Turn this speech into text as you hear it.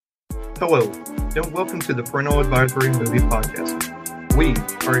Hello, and welcome to the Parental Advisory Movie Podcast. We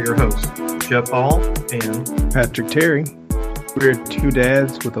are your hosts, Jeff Hall and Patrick Terry. We're two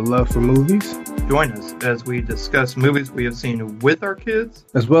dads with a love for movies. Join us as we discuss movies we have seen with our kids,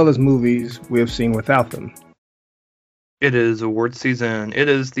 as well as movies we have seen without them. It is award season. It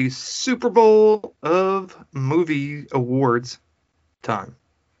is the Super Bowl of movie awards time.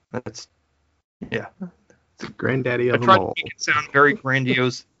 It's granddaddy of I them tried all. to make it sound very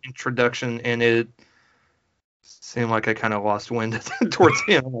grandiose introduction, and it seemed like I kind of lost wind towards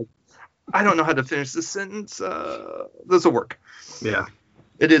the end. I'm like, I don't know how to finish this sentence. This will work. Yeah.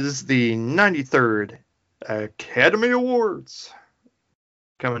 It is the 93rd Academy Awards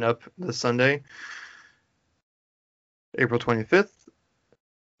coming up this Sunday, April 25th.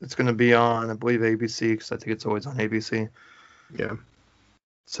 It's going to be on, I believe, ABC, because I think it's always on ABC. Yeah.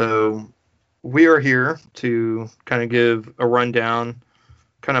 So we are here to kind of give a rundown,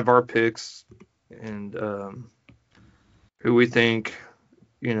 kind of our picks, and who we think,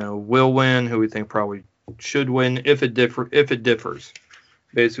 will win, who we think probably should win, if it differs.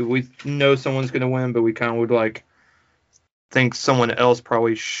 Basically, we know someone's going to win, but we kind of would think someone else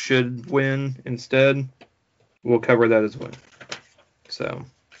probably should win instead. We'll cover that as well. So,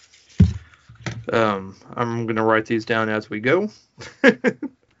 I'm going to write these down as we go.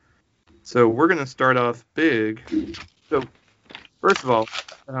 So we're going to start off big. So, first of all,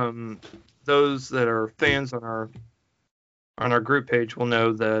 those that are fans on our group page will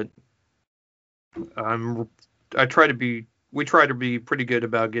know that we try to be pretty good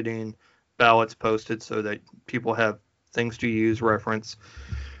about getting ballots posted so that people have things to use, reference.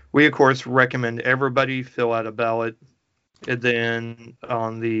 We, of course, recommend everybody fill out a ballot. And then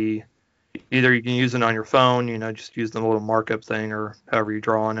either you can use it on your phone, just use the little markup thing or however you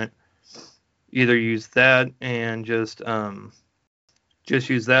draw on it. Either use that and just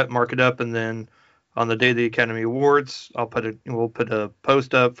use that, mark it up, and then on the day of the Academy Awards, we'll put a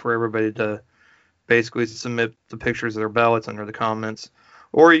post up for everybody to basically submit the pictures of their ballots under the comments,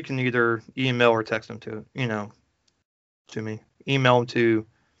 or you can either email or text them to me. Email them to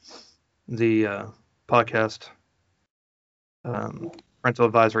the podcast, Parental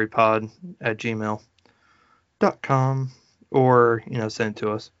Advisory Pod at gmail.com, or send it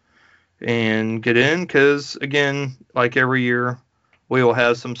to us and get in, because again, like every year, we will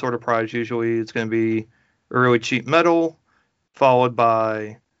have some sort of prize. Usually it's going to be a really cheap medal followed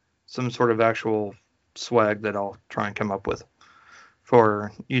by some sort of actual swag that I'll try and come up with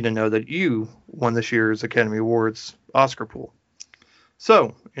for you to know that you won this year's Academy Awards Oscar pool.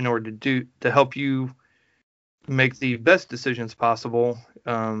 So, in order to help you make the best decisions possible,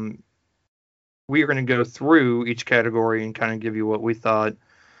 we are going to go through each category and kind of give you what we thought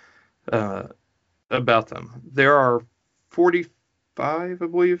about them. There are 45, I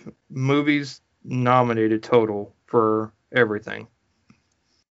believe, movies nominated total for everything.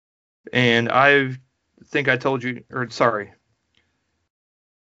 And I think I told you,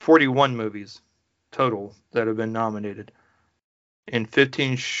 41 movies total that have been nominated, and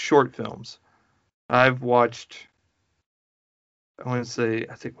 15 short films. I've watched, all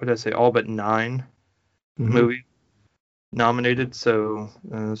but 9 movies nominated. So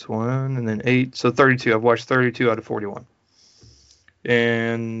that's 1 and then 8. So 32. I've watched 32 out of 41.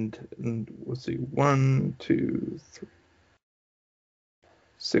 And let's see, 1, 2, 3,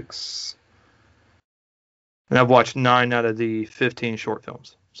 6. And I've watched 9 out of the 15 short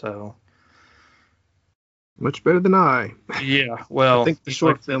films. So much better than I. Yeah, well, I think the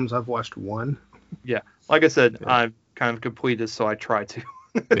short films I've watched 1. Yeah, like I said, yeah. I'm kind of completist, so I try to.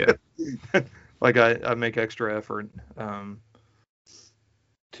 Yeah. I make extra effort to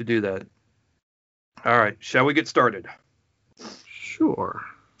do that. All right, shall we get started? Sure.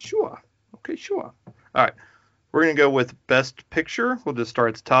 Okay, sure. All right, we're going to go with Best Picture. We'll just start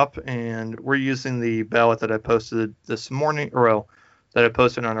at the top, and we're using the ballot that I posted this morning, that I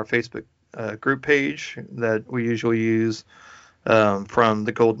posted on our Facebook group page that we usually use from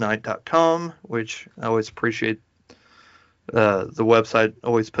thegoldknight.com, which I always appreciate the website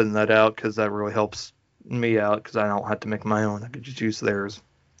always putting that out, because that really helps me out, because I don't have to make my own. I could just use theirs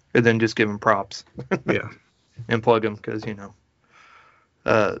and then just give them props. Yeah. And plug them, because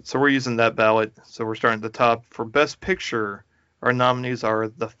so we're using that ballot. So we're starting at the top. For Best Picture, our nominees are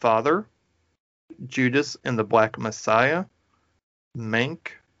The Father, Judas and the Black Messiah, Mank,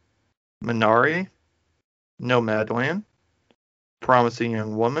 Minari, Nomadland, Promising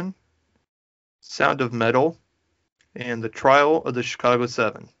Young Woman, Sound of Metal, and The Trial of the Chicago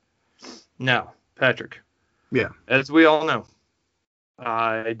 7. Now, Patrick. Yeah. As we all know,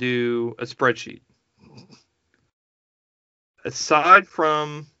 I do a spreadsheet. Aside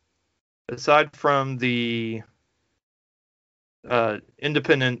from aside from the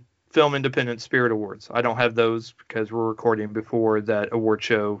independent Spirit Awards, I don't have those because we're recording before that award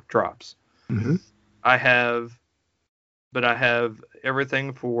show drops. Mm-hmm. I have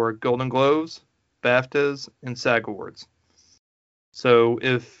everything for Golden Globes, BAFTAs, and SAG Awards. So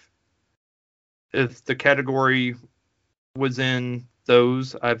if the category was in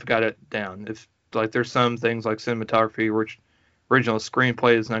those, I've got it down. If like there's some things like cinematography, which original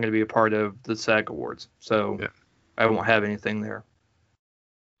screenplay is not going to be a part of the SAG Awards, so I won't have anything there.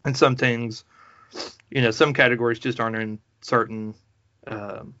 And some things, some categories just aren't in certain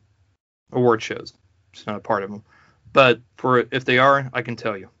award shows. It's not a part of them. But if they are, I can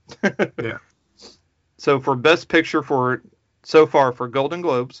tell you. Yeah. So for Best Picture so far for Golden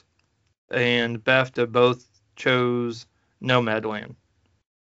Globes and BAFTA both chose Nomadland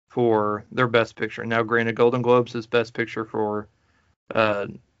for their Best Picture. Now, granted, Golden Globes is Best Picture for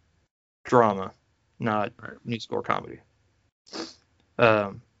drama, not musical or comedy.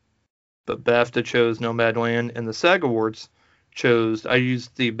 But BAFTA chose Nomadland, and the SAG Awards I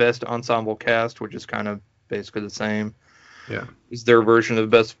used the Best Ensemble Cast, which is kind of basically the same. Yeah. Is their version of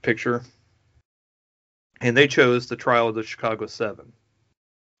Best Picture. And they chose The Trial of the Chicago 7.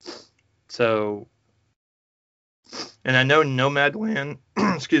 So, and I know Nomadland,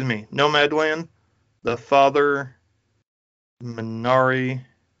 Nomadland, The Father, Minari,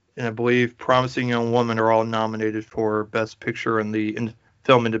 and I believe Promising Young Woman are all nominated for Best Picture in the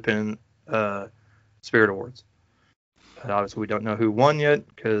Film Independent Spirit Awards. And obviously, we don't know who won yet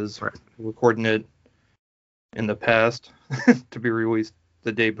because we're recording it in the past to be released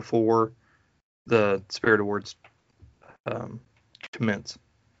the day before the Spirit Awards commence.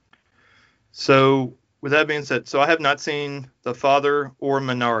 So, with that being said, I have not seen The Father or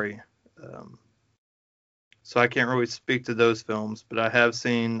Minari. So I can't really speak to those films, but I have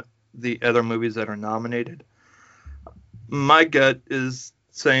seen the other movies that are nominated. My gut is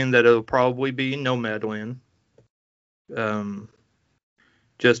saying that it'll probably be Nomadland.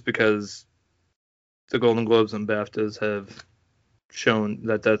 Just because the Golden Globes and BAFTAs have shown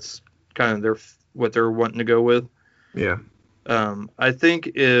that that's kind of what they're wanting to go with. Yeah. I think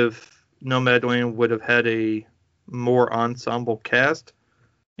if Nomadland would have had a more ensemble cast,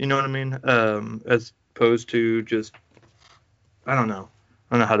 you know what I mean? As opposed to just, I don't know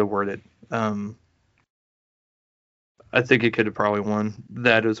how to word it. I think it could have probably won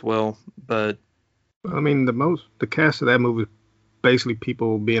that as well, but I mean, the cast of that movie, basically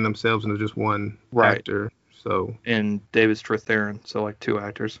people being themselves and just one actor. So and David Strathairn, so like two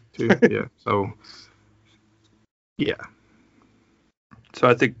actors. Yeah. So yeah. So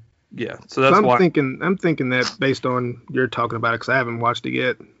I think So that's why I'm thinking that based on you're talking about it, because I haven't watched it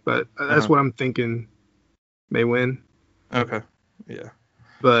yet, but that's what I'm thinking may win. Okay. Yeah.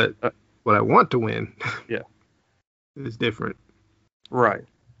 But what I want to win. Yeah. Is different. Right.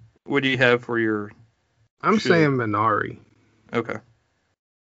 What do you have for your? I'm saying Minari. Okay.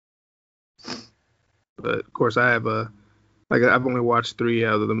 But of course, I have I've only watched 3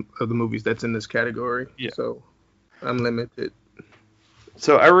 out of the movies that's in this category. Yeah. So I'm limited.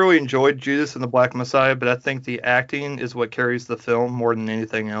 So I really enjoyed Judas and the Black Messiah, but I think the acting is what carries the film more than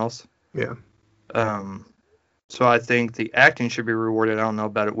anything else. Yeah. So I think the acting should be rewarded. I don't know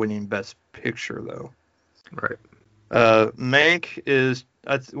about it winning Best Picture though. Right. Mank is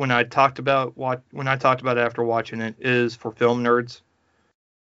when I talked about it after watching it is for film nerds.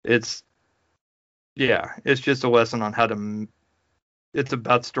 It's just a lesson on how to. It's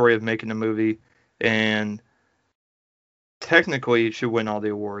about the story of making a movie, and technically it should win all the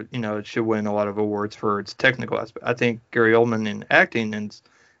awards. It should win a lot of awards for its technical aspect. I think Gary Oldman in acting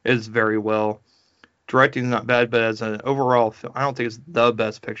is very well. Directing is not bad, but as an overall film, I don't think it's the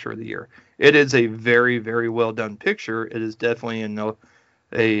best picture of the year. It is a very, very well done picture. It is definitely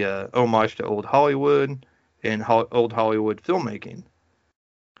a homage to old Hollywood and old Hollywood filmmaking.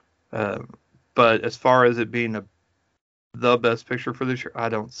 But as far as it being the best picture for this year, I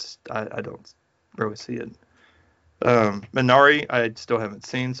don't really see it. Minari, I still haven't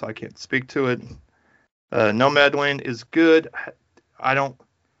seen, so I can't speak to it. Nomadland is good.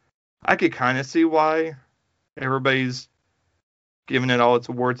 I could kind of see why everybody's giving it all its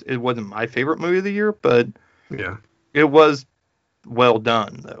awards. It wasn't my favorite movie of the year, but it was well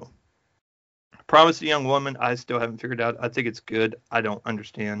done, though. Promising Young Woman, I still haven't figured out. I think it's good. I don't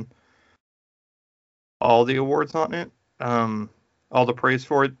understand all the awards on it, all the praise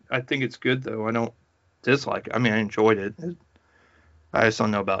for it. I think it's good, though. I don't dislike it. I mean, I enjoyed it. I just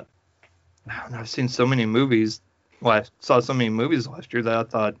don't know about. I've seen so many movies. Well, I saw so many movies last year that I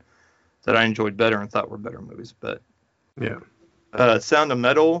thought that I enjoyed better and thought were better movies. But yeah, Sound of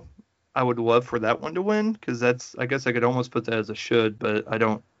Metal I would love for that one to win, because I guess I could almost put that as a should, but I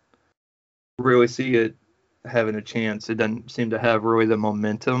don't really see it having a chance. It doesn't seem to have really the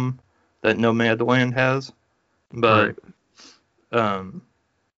momentum that Nomadland has. But um,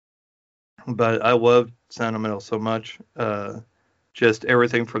 but I love Sound of Metal so much. Just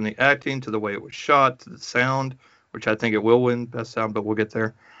everything from the acting to the way it was shot to the sound, which I think it will win best sound, but we'll get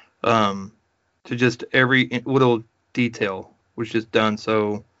there. To just every little detail was just done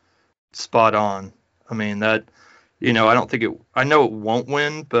so spot on. I mean that, I don't think it. I know it won't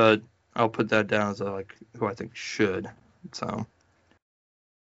win, but I'll put that down as who I think should. So,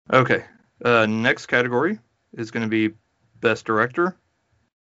 okay. Next category is going to be Best Director,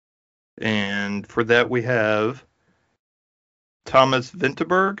 and for that we have Thomas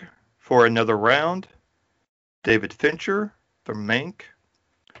Vinterberg for Another Round, David Fincher for Mank,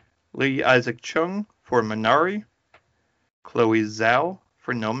 Lee Isaac Chung for Minari, Chloe Zhao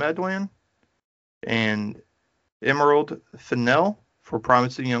for Nomadland, and Emerald Fennell for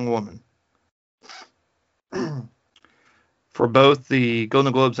Promising Young Woman. For both the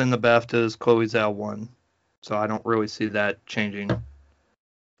Golden Globes and the BAFTAs, Chloe Zhao won, so I don't really see that changing.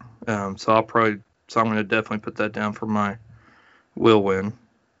 So I'm going to definitely put that down for my will win.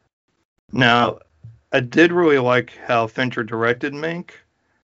 Now, I did really like how Fincher directed Mank,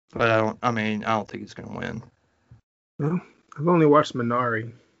 but I don't think he's going to win. Well, I've only watched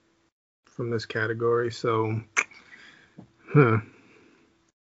Minari from this category, so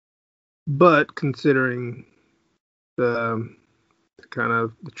But considering the kind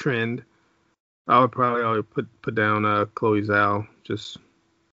of the trend, I would probably always put down Chloe Zhao.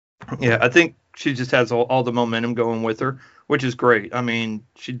 Yeah, I think she just has all the momentum going with her, which is great. I mean,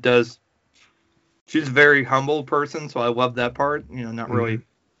 she's a very humble person, so I love that part. Not really.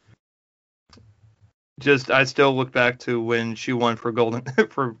 Just I still look back to when she won for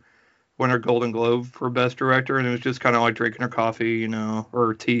her Golden Globe for Best Director, and it was just kind of like drinking her coffee,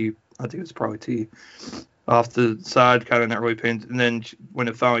 or tea. I think it was probably tea off the side, kind of not really paying. And then when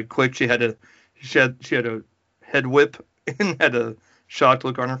it finally clicked, she had a head whip and had a shocked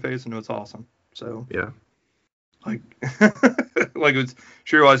look on her face, and it was awesome. So yeah, she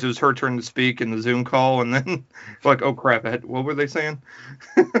realized it was her turn to speak in the Zoom call, and then oh crap, what were they saying?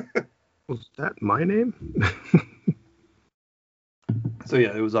 Was that my name? So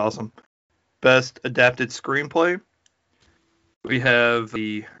yeah, it was awesome. Best Adapted Screenplay. We have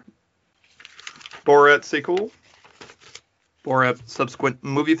the Borat sequel, Borat subsequent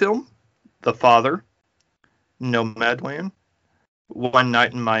movie film, The Father, Nomadland, One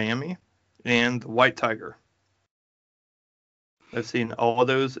Night in Miami, and White Tiger. I've seen all of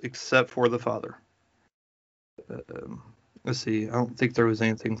those except for The Father. Let's see. I don't think there was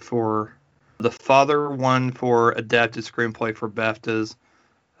anything for The Father. Won for Adapted Screenplay for BAFTAs.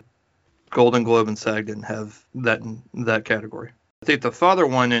 Golden Globe and SAG didn't have that in that category. I think The Father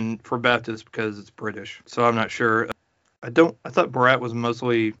won for BAFTAs because it's British, so I'm not sure. I thought Borat was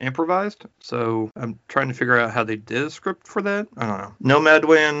mostly improvised, so I'm trying to figure out how they did a script for that. I don't know.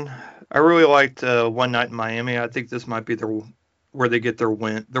 Nomadland. I really liked One Night in Miami. I think this might be where they get their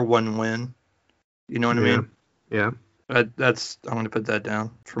one win. You know what I mean? Yeah. I'm going to put that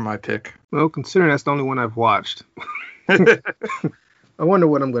down for my pick. Well, considering that's the only one I've watched, I wonder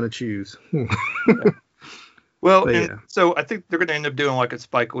what I'm going to choose. Yeah. Well, so I think they're going to end up doing like a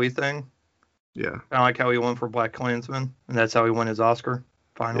Spike Lee thing. Yeah. Kind of like how he won for Black Klansman, and that's how he won his Oscar,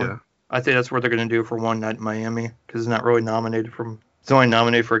 finally. Yeah. I think that's what they're going to do for One Night in Miami, because it's not really nominated it's only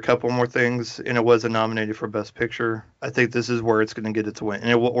nominated for a couple more things, and it wasn't nominated for Best Picture. I think this is where it's going to get its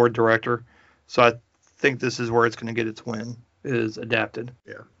win, or director. So I think this is where it's going to get its win, is adapted.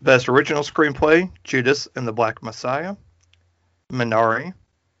 Yeah. Best Original Screenplay, Judas and the Black Messiah, Minari,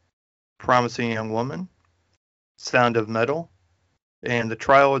 Promising Young Woman, Sound of Metal, and The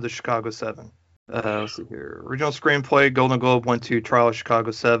Trial of the Chicago 7. Let's see here. Original Screenplay, Golden Globe went to Trial of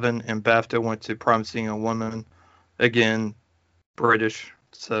Chicago 7, and BAFTA went to Promising Young Woman. Again, British,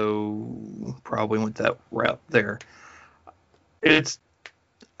 so probably went that route there. I'm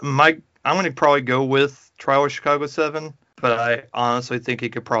going to probably go with Trial of Chicago 7, but I honestly think it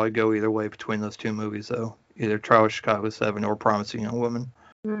could probably go either way between those two movies, though. Either Trial of Chicago 7 or Promising Young Woman.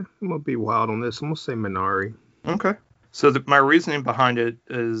 I'm going to be wild on this. I'm going to say Minari. Okay. So my reasoning behind it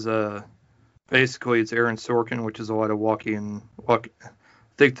is basically it's Aaron Sorkin, which is a lot of walking. I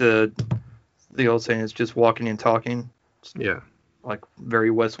think the old saying is just walking and talking. Yeah. Like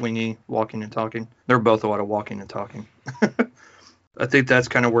very West Wingy, walking and talking. They're both a lot of walking and talking. I think that's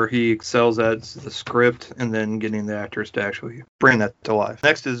kind of where he excels at, the script and then getting the actors to actually bring that to life.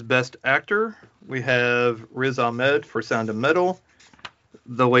 Next is Best Actor. We have Riz Ahmed for Sound of Metal,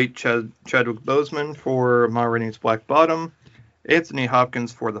 the late Chadwick Boseman for Ma Rainey's Black Bottom, Anthony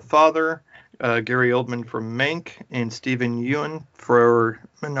Hopkins for The Father, Gary Oldman for Mank, and Stephen Yeun for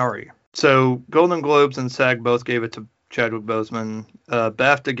Minari. So Golden Globes and SAG both gave it to Chadwick Boseman.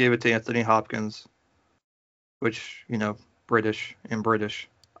 BAFTA gave it to Anthony Hopkins, which, British.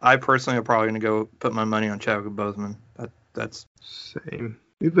 I personally am probably going to go put my money on Chadwick Boseman. That's same.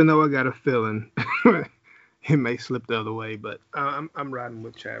 Even though I got a feeling it may slip the other way, but I'm riding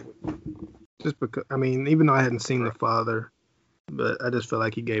with Chadwick. Just because, even though I hadn't seen The Father, but I just feel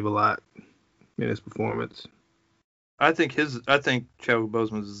like he gave a lot in his performance. I think Chadwick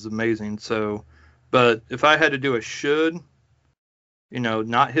Boseman is amazing. So, but if I had to do a should,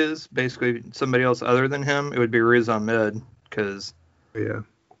 not his, basically somebody else other than him, it would be Riz Ahmed, because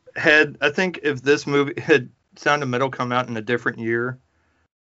I think if this movie had Sound of Metal come out in a different year,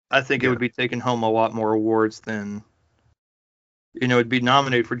 I think it would be taking home a lot more awards than, it'd be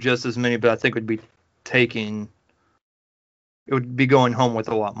nominated for just as many, but I think it would be going home with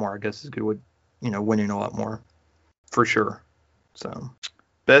a lot more. I guess it would, winning a lot more, for sure. So,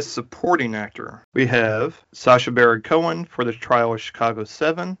 Best Supporting Actor, we have Sacha Baron Cohen for The Trial of Chicago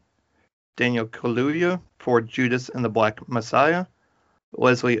 7, Daniel Kaluuya for Judas and the Black Messiah,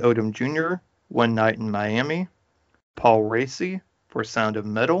 Leslie Odom Jr., One Night in Miami, Paul Raci for Sound of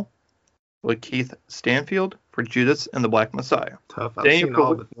Metal, Lakeith Stanfield for Judas and the Black Messiah. Tough. I've seen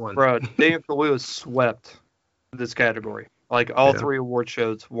all but one. Bro, Daniel Kaluuya swept this category. Like, all three award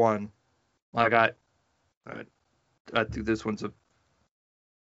shows won. Like, I think this one's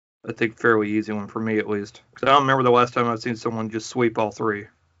fairly easy one for me, at least. Because I don't remember the last time I've seen someone just sweep all three.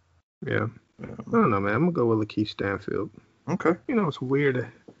 Yeah. I don't know, man. I'm going to go with Lakeith Stanfield. Okay. It's weird.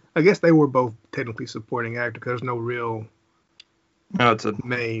 I guess they were both technically supporting actor because there's no real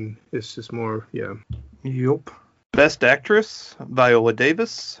main. It's just more, Yup. Best Actress, Viola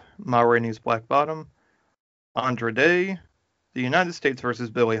Davis, Ma Rainey's Black Bottom, Andra Day, The United States vs.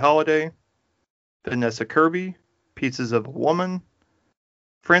 Billie Holiday, Vanessa Kirby, Pieces of a Woman,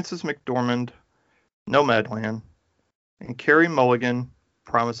 Frances McDormand, Nomadland, and Carey Mulligan,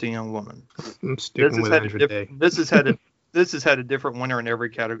 Promising Young Woman. I'm sticking with Andra Day. This has had a different winner in every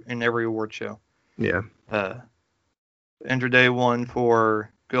category, in every award show. Yeah. Andra Day won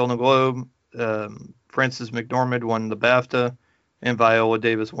for Golden Globe. Frances McDormand won the BAFTA, and Viola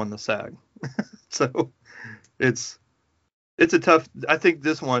Davis won the SAG. So it's a tough. I think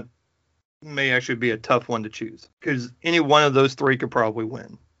this one may actually be a tough one to choose because any one of those three could probably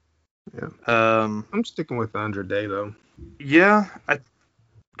win. Yeah. I'm sticking with Andra Day though. Yeah,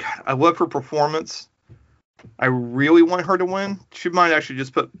 I love her performance. I really want her to win. She might actually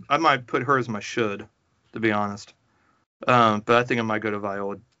I might put her as my should, to be honest. But I think I might go to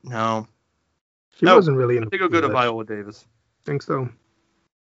Viola. No. She wasn't really I think I'll go to Viola Davis. Think so?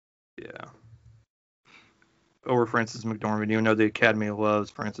 Yeah. Over Frances McDormand, even though the Academy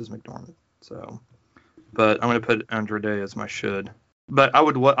loves Frances McDormand. So, but I'm going to put Andra Day as my should. But I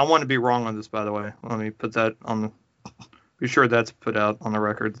want to be wrong on this, by the way. Let me put that on the. Be sure that's put out on the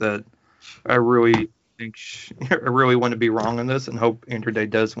record that I really want to be wrong on this and hope Andra Day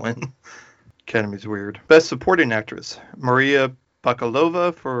does win. Academy's weird. Best Supporting Actress, Maria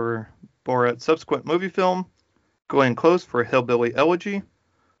Bakalova for Borat's subsequent movie film, Glenn Close for Hillbilly Elegy,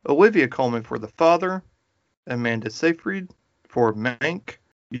 Olivia Colman for The Father, Amanda Seyfried for Mank,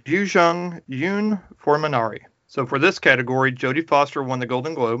 Yu Jung Yoon for Minari. So for this category, Jodie Foster won the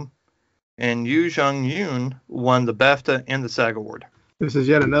Golden Globe, and Yu Jung Yoon won the BAFTA and the SAG Award. This is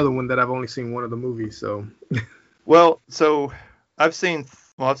yet another one that I've only seen one of the movies, so. Well, so I've seen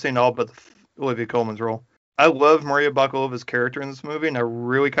all but Olivia Colman's role. I love Maria Bakalova's character in this movie, and I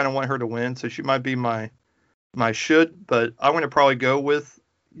really kind of want her to win, so she might be my should, but I'm going to probably go with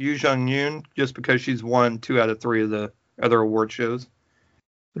Yu Jung Yoon just because she's won 2 out of 3 of the other award shows.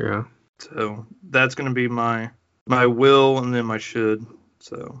 Yeah. So that's going to be my will and then my should.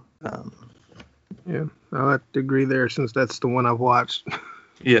 So. Yeah, I'll have to agree there since that's the one I've watched.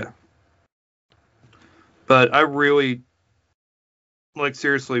 Yeah. But I really,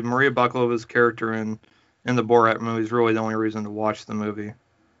 seriously, Maria Bakalova's character in the Borat movie is really the only reason to watch the movie.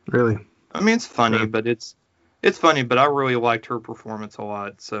 Really? I mean, it's funny, but it's funny, but I really liked her performance a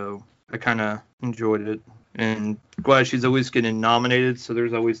lot, so I kind of enjoyed it. And glad she's always getting nominated, so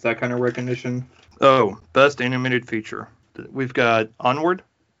there's always that kind of recognition. Oh, Best Animated Feature. We've got Onward,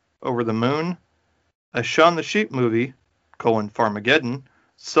 Over the Moon, A Shaun the Sheep Movie, Farmageddon,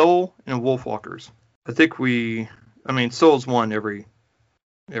 Soul, and Wolfwalkers. I think Soul's won every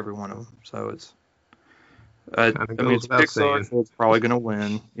one of them, so it's... it's Pixar, so it's probably going to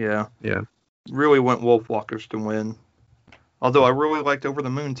win. Yeah. Yeah. Really want Wolfwalkers to win. Although I really liked Over the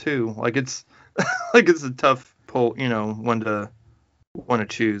Moon too. Like it's like it's a tough pull, one to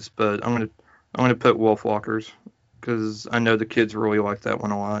choose. But I'm gonna put Wolfwalkers because I know the kids really like that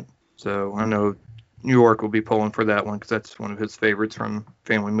one a lot. So I know New York will be pulling for that one because that's one of his favorites from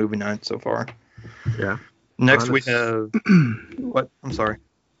Family Movie Night so far. Yeah. Next we have what? I'm sorry.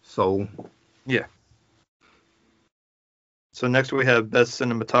 Soul. Yeah. So next we have Best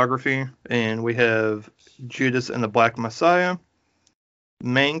Cinematography, and we have Judas and the Black Messiah,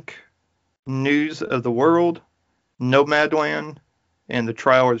 Mank, News of the World, Nomadland, and The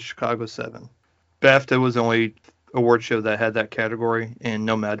Trial of the Chicago 7. BAFTA was the only award show that had that category, and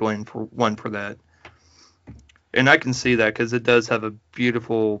Nomadland won for that. And I can see that because it does have a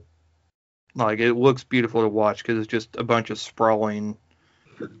beautiful, like it looks beautiful to watch because it's just a bunch of sprawling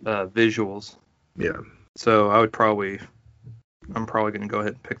visuals. Yeah. So I'm probably going to go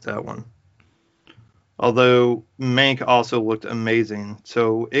ahead and pick that one. Although Mank also looked amazing,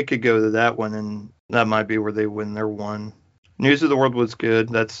 so it could go to that one, and that might be where they win their one. News of the World was good.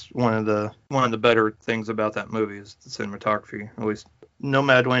 That's one of the better things about that movie is the cinematography. At least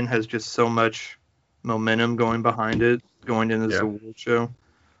Nomadland has just so much momentum going behind it, going into this award show.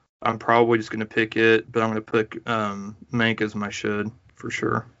 I'm probably just going to pick it, but I'm going to pick Mank as my should for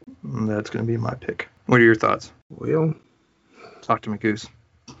sure. And that's going to be my pick. What are your thoughts? Well, talk to me, Goose.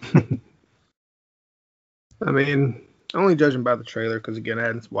 I mean, only judging by the trailer, because again, I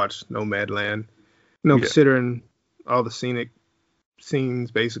hadn't watched Nomadland. Considering all the scenic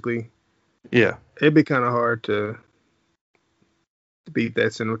scenes, basically. Yeah. It'd be kind of hard to beat that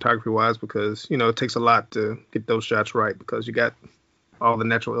cinematography-wise because, it takes a lot to get those shots right because you got all the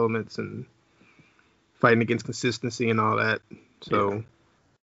natural elements and fighting against consistency and all that. So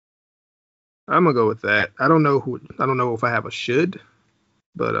I'm going to go with that. I don't know if I have a should,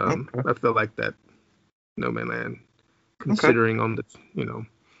 but I feel like that Nomadland, considering on the,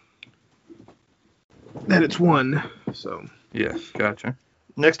 that it's won. So yeah, gotcha.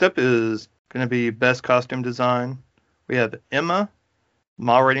 Next up is going to be Best Costume Design. We have Emma,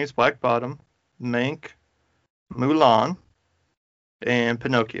 Ma Rainey's Black Bottom, Mank, Mulan, and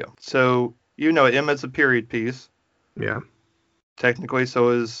Pinocchio. So Emma's a period piece. Yeah. Technically, so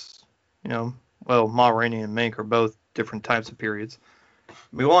is Ma Rainey and Mank are both different types of periods.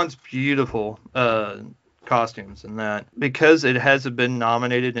 Mulan's beautiful costumes in that because it hasn't been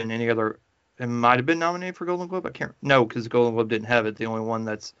nominated in any other. It might have been nominated for Golden Globe. I can't. No, because Golden Globe didn't have it. The only one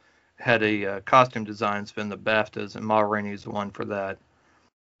that's had a costume design's been the BAFTAs, and Ma Rainey's the one for that.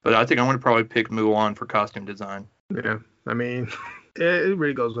 But I think I'm going to probably pick Mulan for costume design. Yeah, I mean, it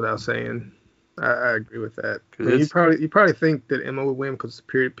really goes without saying. I agree with that. I mean, you probably think that Emma would win because it's a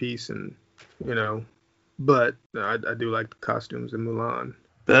period piece, and but I do like the costumes in Mulan.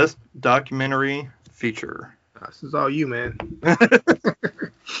 Best documentary feature. This is all you, man.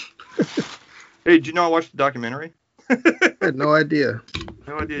 Hey, did you know I watched the documentary? I had no idea.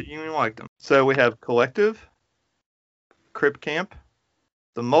 No idea you even liked them. So we have Collective, Crip Camp,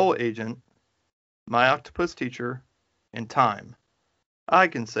 The Mole Agent, My Octopus Teacher, and Time. I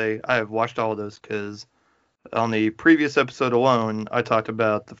can say I have watched all of those because on the previous episode alone, I talked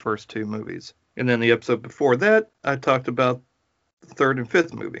about the first two movies. And then the episode before that, I talked about the third and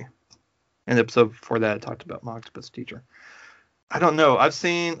fifth movie. And the episode before that, I talked about My Octopus Teacher. I don't know. I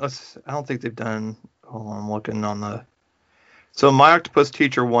don't think they've done. Hold on, I'm looking on the. So My Octopus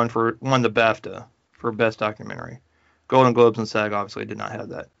Teacher won the BAFTA for Best Documentary. Golden Globes and SAG obviously did not have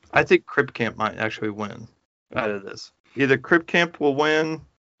that. I think Crip Camp might actually win out of this. Either Crip Camp will win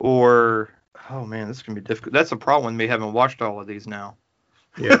or oh man, this is gonna be difficult. That's the problem with me having watched all of these now.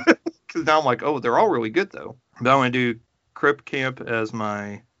 Yeah. Because now I'm like, oh, they're all really good though. But I'm gonna do Crip Camp as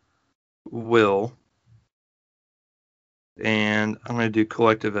my will. And I'm going to do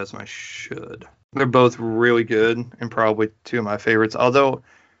Collective as my should. They're both really good and probably two of my favorites. Although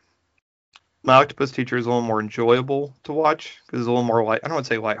My Octopus Teacher is a little more enjoyable to watch because it's a little more I don't want to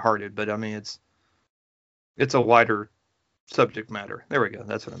say lighthearted, but I mean it's a lighter subject matter. There we go.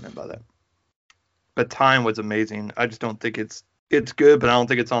 That's what I meant by that. But Time was amazing. I just don't think it's good, but I don't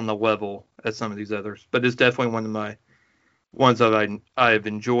think it's on the level as some of these others. But it's definitely one of my ones that I have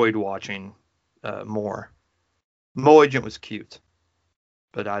enjoyed watching more. Mole Agent was cute,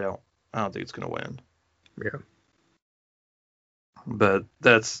 but I don't think it's gonna win. Yeah. But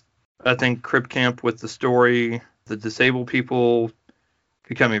I think Crip Camp with the story, the disabled people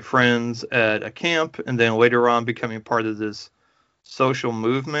becoming friends at a camp, and then later on becoming part of this social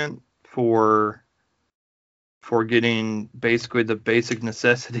movement for getting basically the basic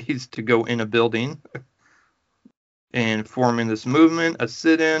necessities to go in a building, and forming this movement, a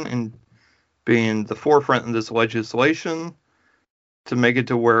sit-in, and being the forefront in this legislation to make it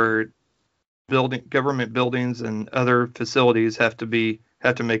to where government buildings and other facilities have to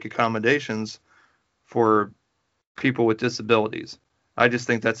make accommodations for people with disabilities. I just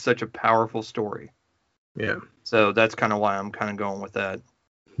think that's such a powerful story. Yeah. So that's kind of why I'm kind of going with that.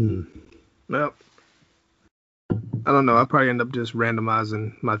 Well, I don't know. I'll probably end up just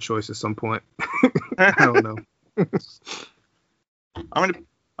randomizing my choice at some point. I don't know.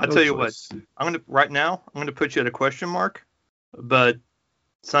 I'll tell you what. Right now, I'm gonna put you at a question mark. But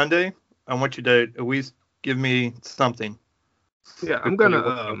Sunday, I want you to at least give me something. Yeah, I'm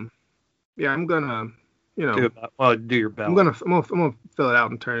gonna. You know. Do your ballot. I'm gonna fill it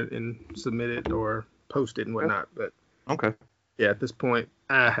out and turn it and submit it or post it and whatnot. But okay. Yeah, at this point,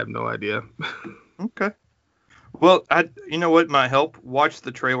 I have no idea. Okay. Well, you know what might help? Watch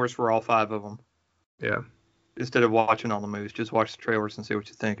the trailers for all 5 of them. Yeah. Instead of watching all the movies, just watch the trailers and see what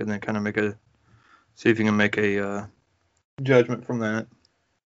you think, and then kind of see if you can make a judgment from that.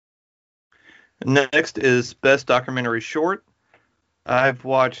 Next is Best Documentary Short. I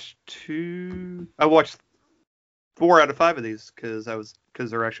watched 4 out of 5 of these because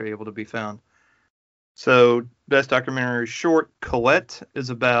they're actually able to be found. So, Best Documentary Short, Colette, is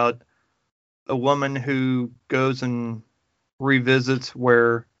about a woman who goes and revisits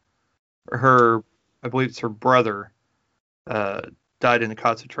where I believe it's her brother, died in a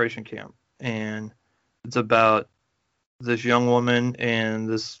concentration camp. And it's about this young woman and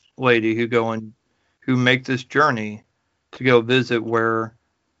this lady who make this journey to go visit where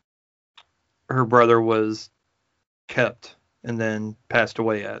her brother was kept and then passed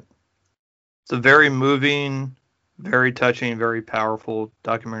away at. It's a very moving, very touching, very powerful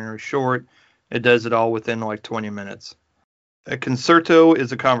documentary short. It does it all within like 20 minutes. A concerto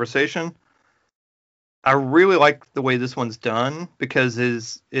is a conversation. I really like the way this one's done because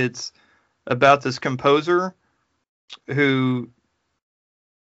it's about this composer who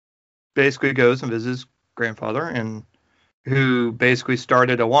basically goes and visits his grandfather and who basically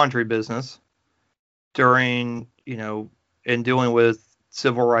started a laundry business during, in dealing with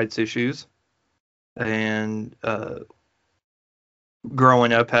civil rights issues and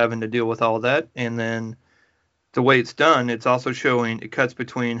growing up having to deal with all that. And then the way it's done, it's also showing it cuts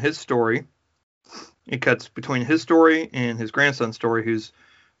between his story. It cuts between his story and his grandson's story, who's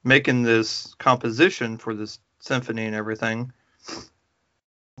making this composition for this symphony and everything.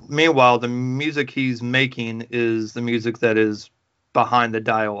 Meanwhile, the music he's making is the music that is behind the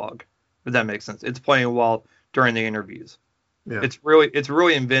dialogue, if that makes sense. It's playing during the interviews. Yeah. It's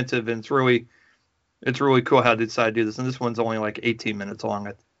really inventive, and it's really cool how they decided to do this. And this one's only like 18 minutes long,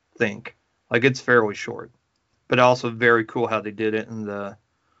 I think. Like, it's fairly short, but also very cool how they did it, and the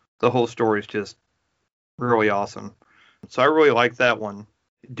whole story is just really awesome. So I really like that one.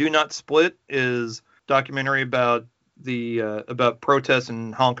 Do Not Split is a documentary about about protests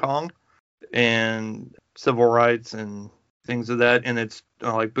in Hong Kong and civil rights and things of that, and it's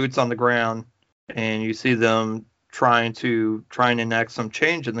like boots on the ground, and you see them trying to enact some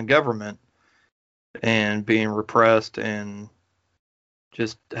change in the government and being repressed and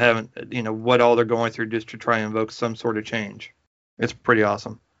just having what all they're going through just to try and invoke some sort of change. It's pretty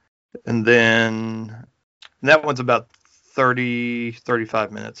awesome. And then that one's about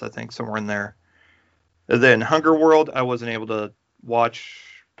 35 minutes, I think, somewhere in there. And then Hunger World, I wasn't able to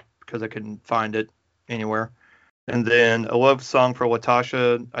watch because I couldn't find it anywhere. And then A Love Song for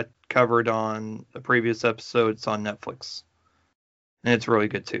Latasha, I covered on a previous episode. It's on Netflix. And it's really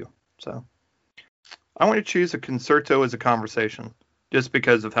good too. So I want to choose A Concerto as a Conversation just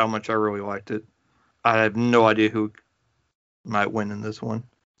because of how much I really liked it. I have no idea who might win in this one.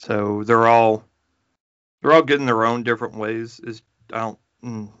 So they're all good in their own different ways. I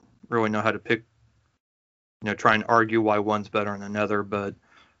don't really know how to pick, try and argue why one's better than another, but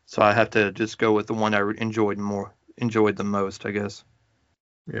so I have to just go with the one I enjoyed the most, I guess.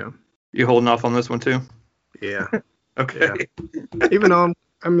 Yeah. You holding off on this one too? Yeah. Okay. Yeah. Even though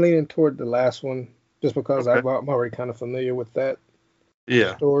I'm leaning toward the last one, just because I'm already kind of familiar with that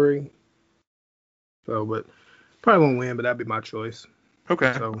story. So, but probably won't win, but that'd be my choice.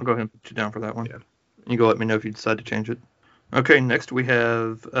 Okay. So, I'll go ahead and put you down for that one. Yeah. You go let me know if you decide to change it. Okay, next we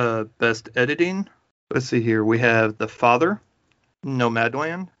have Best Editing. Let's see here. We have The Father,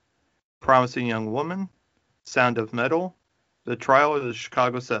 Nomadland, Promising Young Woman, Sound of Metal, The Trial of the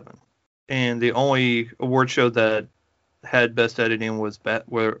Chicago 7. And the only award show that had Best Editing were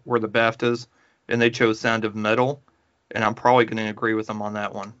the BAFTAs, and they chose Sound of Metal, and I'm probably going to agree with them on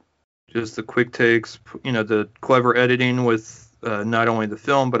that one. Just the quick takes, the clever editing with not only the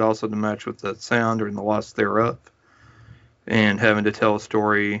film, but also the match with the sound or the loss thereof, and having to tell a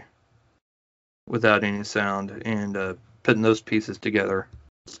story without any sound, and putting those pieces together.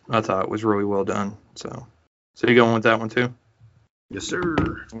 I thought it was really well done. So you going with that one too? Yes, sir.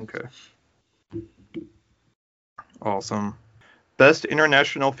 Okay. Awesome. Best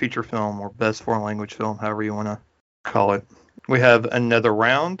international feature film or best foreign language film, however you want to call it. We have Another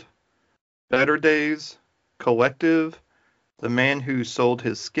Round, Better Days, Collective, The Man Who Sold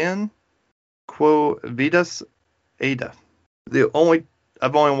His Skin, Quo Vidas Ada.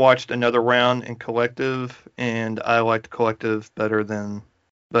 I've only watched Another Round and Collective, and I liked Collective better than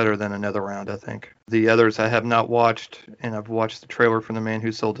Another Round, I think. The others I have not watched, and I've watched the trailer for The Man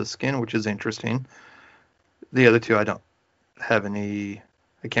Who Sold His Skin, which is interesting. The other two I don't have any.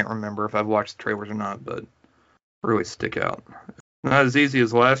 I can't remember if I've watched the trailers or not, but really stick out. Not as easy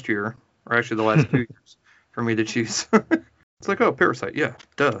as last year, or actually the last 2 years, for me to choose. It's like, oh, Parasite, yeah,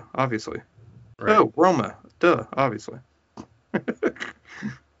 duh, obviously. Right. Oh, Roma, duh, obviously.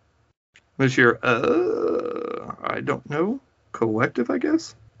 This year, I don't know. Collective, I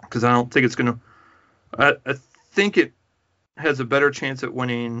guess, because I don't think it's gonna. I think it has a better chance at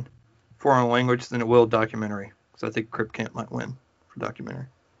winning foreign language than it will documentary, because I think Crip Camp might win for documentary.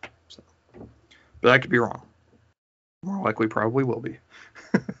 So, but I could be wrong. More likely, probably will be.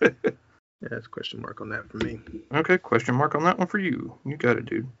 Yeah, that's a question mark on that for me. Okay, question mark on that one for you. You got it,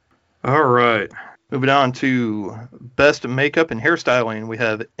 dude. All right. Moving on to best makeup and hairstyling. We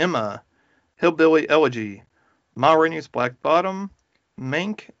have Emma, Hillbilly Elegy, Ma Rainey's Black Bottom,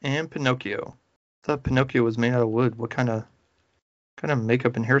 Mank, and Pinocchio. I thought Pinocchio was made out of wood. What kind of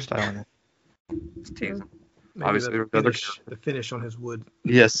makeup and hairstyling? It's teasing. Maybe obviously, the finish on his wood.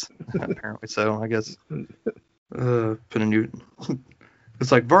 Yes, apparently so. I guess. Put a new.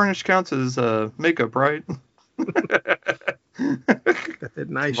 It's like varnish counts as makeup, right? Got that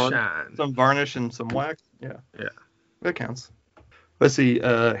nice shine. Some varnish and some wax. Yeah. Yeah. That counts. Let's see.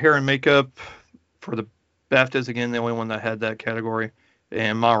 Hair and makeup for the BAFTAs, again, the only one that had that category.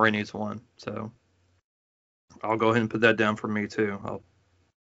 And Ma Rainey's one. So I'll go ahead and put that down for me, too.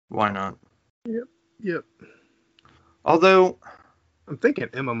 Why not? Yep. Although I'm thinking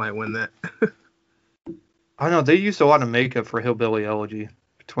Emma might win that. I know they used a lot of makeup for Hillbilly Elegy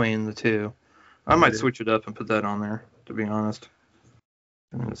between the two. I might switch it up and put that on there, to be honest.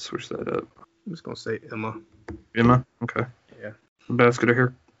 I'm going to switch that up. I'm just going to say Emma. Emma? Okay. Yeah.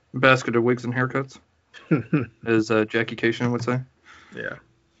 Basket of wigs and haircuts, as Jackie Cation would say. Yeah.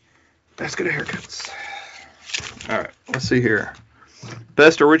 Basket of haircuts. All right. Let's see here.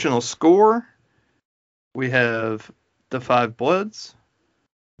 Best original score. We have The Five Bloods,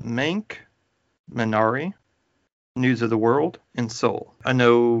 Mank, Minari, News of the World, and Soul. I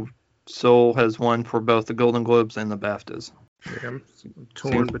know Soul has won for both the Golden Globes and the BAFTAs. Yeah, I'm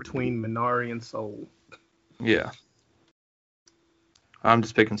torn between Minari and Soul. Yeah. I'm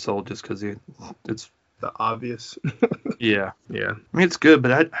just picking Soul just because it's the obvious. Yeah. Yeah. I mean, it's good,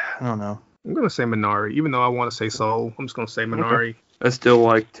 but I don't know. I'm going to say Minari. Even though I want to say Soul, I'm just going to say Minari. Okay. I still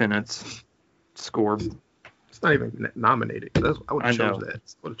like Tenet's score. It's not even nominated. I would have chosen that. I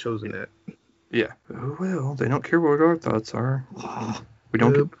would have chosen that. Yeah. Oh, well, they don't care what our thoughts are. We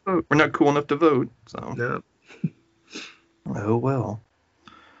don't get to vote. We're not cool enough to vote. So. No. Oh, well.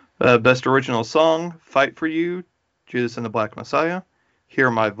 Best original song, Fight for You, Judas and the Black Messiah,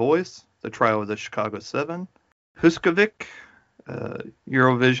 Hear My Voice, The Trial of the Chicago 7, Huskavik,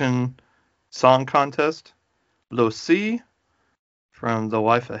 Eurovision Song Contest, Lo Si, From the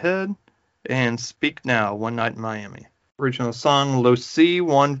Life Ahead, and Speak Now, One Night in Miami. Original song, Lo Si,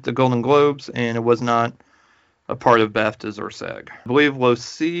 won the Golden Globes, and it was not a part of BAFTAs or SAG. I believe Lo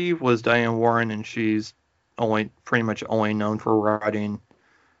Si was Diane Warren, and she's pretty much only known for writing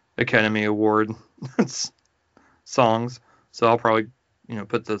Academy Award songs. So I'll probably,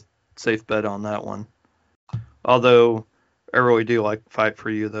 put the safe bet on that one. Although I really do like Fight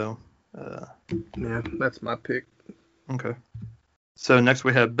for You, though. Yeah, that's my pick. Okay. So next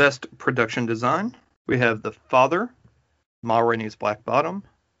we have Best Production Design. We have The Father, Ma Rainey's Black Bottom,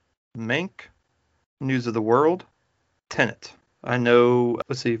 Mank, News of the World, Tenet. I know,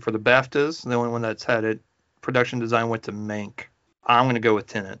 for the BAFTAs, the only one that's had it, production design went to Mank. I'm going to go with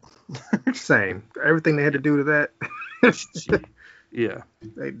Tenet. Same. Everything they had to do to that. Yeah.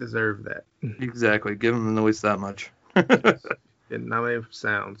 They deserve that. Exactly. Give them at least that much. And nominated for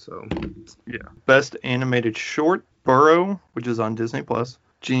sound, so. Yeah. Best Animated Short, Burrow, which is on Disney+.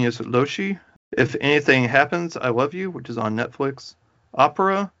 Genius Loshi, If Anything Happens, I Love You, which is on Netflix.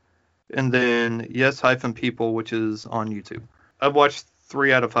 Opera, and then Yes-People, which is on YouTube. I've watched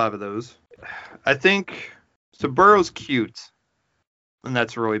 3 out of 5 of those. I think, so Burrow's cute, and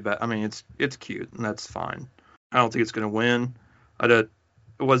that's really bad. I mean, it's cute, and that's fine. I don't think it's going to win. I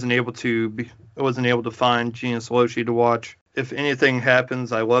I wasn't able to find Gina Solosi to watch. If Anything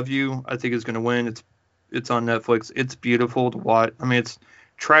Happens, I Love You, I think is going to win. It's on Netflix. It's beautiful to watch. I mean, it's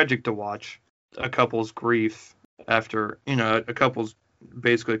tragic to watch a couple's grief after, a couple's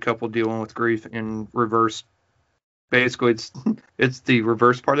basically a couple dealing with grief in reverse. Basically, it's the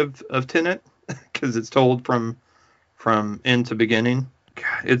reverse part of Tenet because it's told from end to beginning.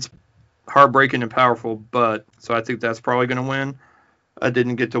 It's heartbreaking and powerful, but so I think that's probably going to win. I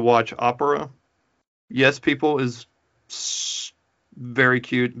didn't get to watch Opera. Yes, People is very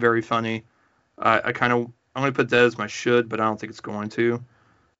cute, very funny. I'm going to put that as my should, but I don't think it's going to.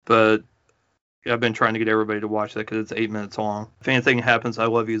 But I've been trying to get everybody to watch that because it's 8 minutes long. If Anything Happens, I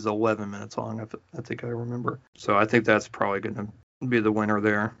Love You is 11 minutes long. I think I remember. So I think that's probably going to be the winner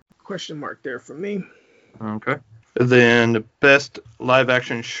there. Question mark there for me. Okay. Then best live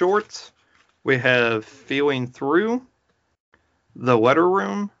action shorts, we have Feeling Through, The Letter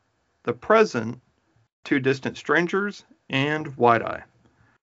Room, The Present, Two Distant Strangers, and Wide Eye.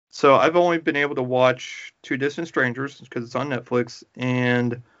 So I've only been able to watch Two Distant Strangers because it's on Netflix,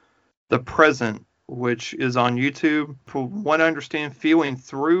 and The Present, which is on YouTube. From what I understand, Feeling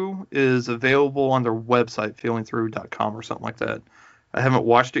Through is available on their website, feelingthrough.com or something like that. I haven't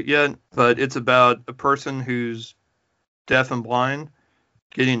watched it yet, but it's about a person who's deaf and blind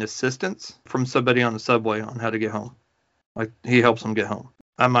getting assistance from somebody on the subway on how to get home. Like, he helps them get home.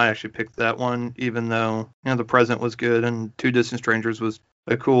 I might actually pick that one, even though, The Present was good and Two Distant Strangers was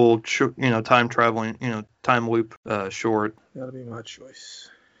a cool, time traveling, time loop short. That'll be my choice.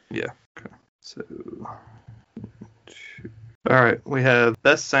 Yeah. Okay. So, all right, we have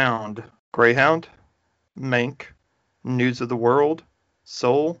Best Sound: Greyhound, Mank, News of the World,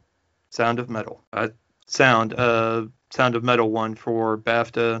 Soul, Sound of Metal. Sound of Metal won for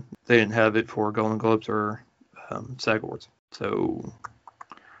BAFTA. They didn't have it for Golden Globes or SAG Awards. So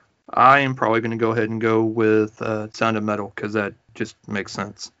I am probably going to go ahead and go with Sound of Metal because that just makes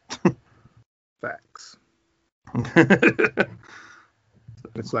sense. Facts.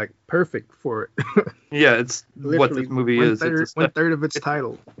 It's like perfect for it. Yeah, it's literally what this movie is. It's one third of its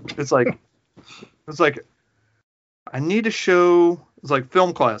title. It's like I need to show. It's like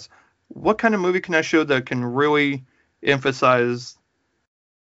film class. What kind of movie can I show that can really emphasize,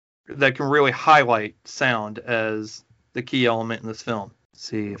 that can really highlight sound as the key element in this film?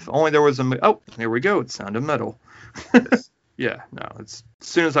 See, if only there was a. Oh, here we go. It's Sound of Metal. Yeah, no. It's as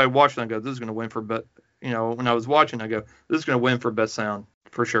soon as I watched it, I go, this is going to win for when I was watching, I go, this is going to win for best sound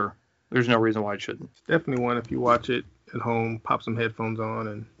for sure. There's no reason why it shouldn't. Definitely one if you watch it at home, pop some headphones on,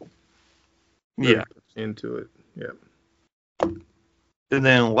 and yeah, into it. Yeah. And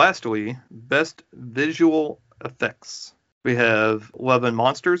then lastly, best visual effects. We have Love and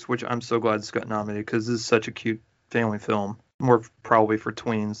Monsters, which I'm so glad this got nominated because this is such a cute family film. More probably for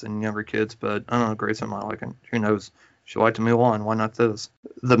tweens than younger kids, but I don't know, Grayson might like it. Who knows? She liked Mulan. Why not this?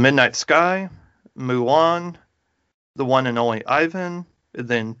 The Midnight Sky, Mulan, The One and Only Ivan, and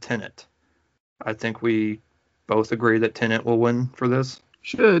then Tenet. I think we both agree that Tenet will win for this.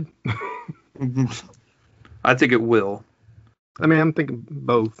 Should. I think it will. I mean, I'm thinking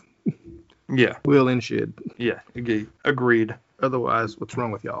both. Yeah. Will and should. Yeah, agreed. Otherwise, what's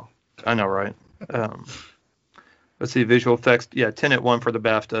wrong with y'all? I know, right? Let's see, visual effects. Yeah, Tenet won for the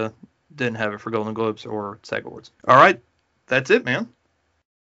BAFTA. Didn't have it for Golden Globes or SAG Awards. All right, that's it, man.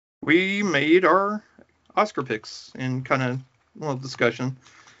 We made our Oscar picks in kind of discussion.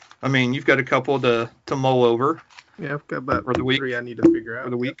 I mean, you've got a couple to mull over. Yeah, I've got about for the week. 3 I need to figure out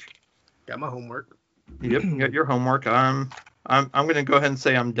for the week. Got my homework. Yep, you got your homework. I'm going to go ahead and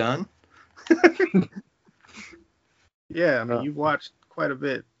say I'm done. Yeah, I mean, you've watched quite a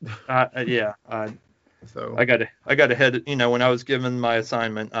bit. Yeah. So I got ahead. When I was given my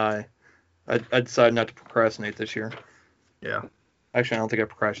assignment, I decided not to procrastinate this year. Yeah. Actually, I don't think I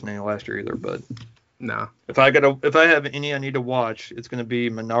procrastinated last year either. But no. If I have any I need to watch, it's going to be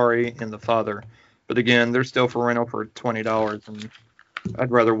Minari and The Father. But again, they're still for rental for $20, and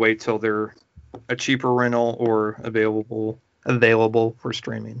I'd rather wait till they're a cheaper rental or available for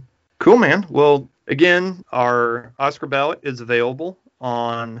streaming. Cool, man. Well, again, our Oscar ballot is available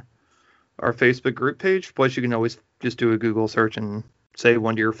on our Facebook group page. Plus, you can always just do a Google search and save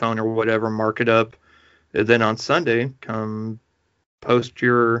one to your phone or whatever, mark it up. And then on Sunday, come post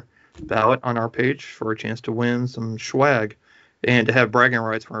your ballot on our page for a chance to win some swag and to have bragging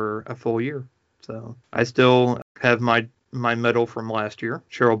rights for a full year. So I still have my medal from last year.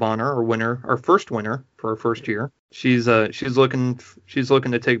 Cheryl Bonner, our first winner for our first year. She's looking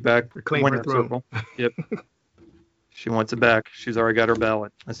to take back the winner circle. Yep. She wants it back. She's already got her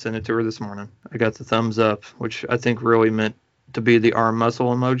ballot. I sent it to her this morning. I got the thumbs up, which I think really meant to be the arm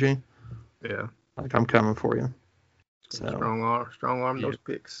muscle emoji. Yeah. Like, I'm coming for you. So, strong arm those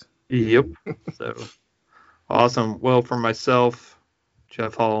picks. Yep. So awesome. Well, for myself,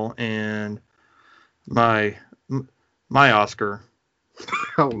 Jeff Hall, and my Oscar.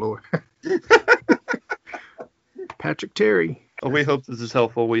 Oh Lord. Patrick Terry. We hope this is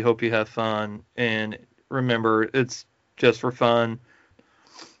helpful. We hope you have fun, and remember, it's just for fun.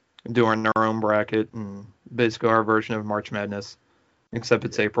 Doing our own bracket and basically our version of March Madness, except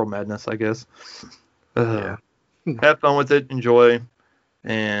it's April Madness, I guess. Yeah. Have fun with it. Enjoy.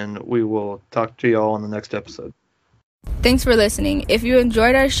 And we will talk to you all in the next episode. Thanks for listening. If you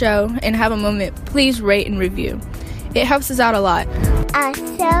enjoyed our show and have a moment, please rate and review. It helps us out a lot.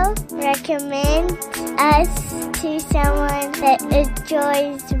 Also, recommend us to someone that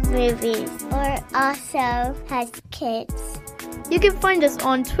enjoys movies or also has kids. You can find us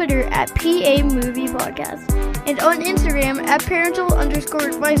on Twitter at PA Movie Podcast and on Instagram at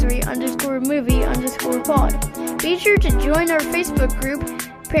parental_advisory_movie_pod. Be sure to join our Facebook group,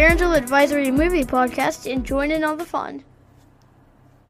 Parental Advisory Movie Podcast, and join in on the fun.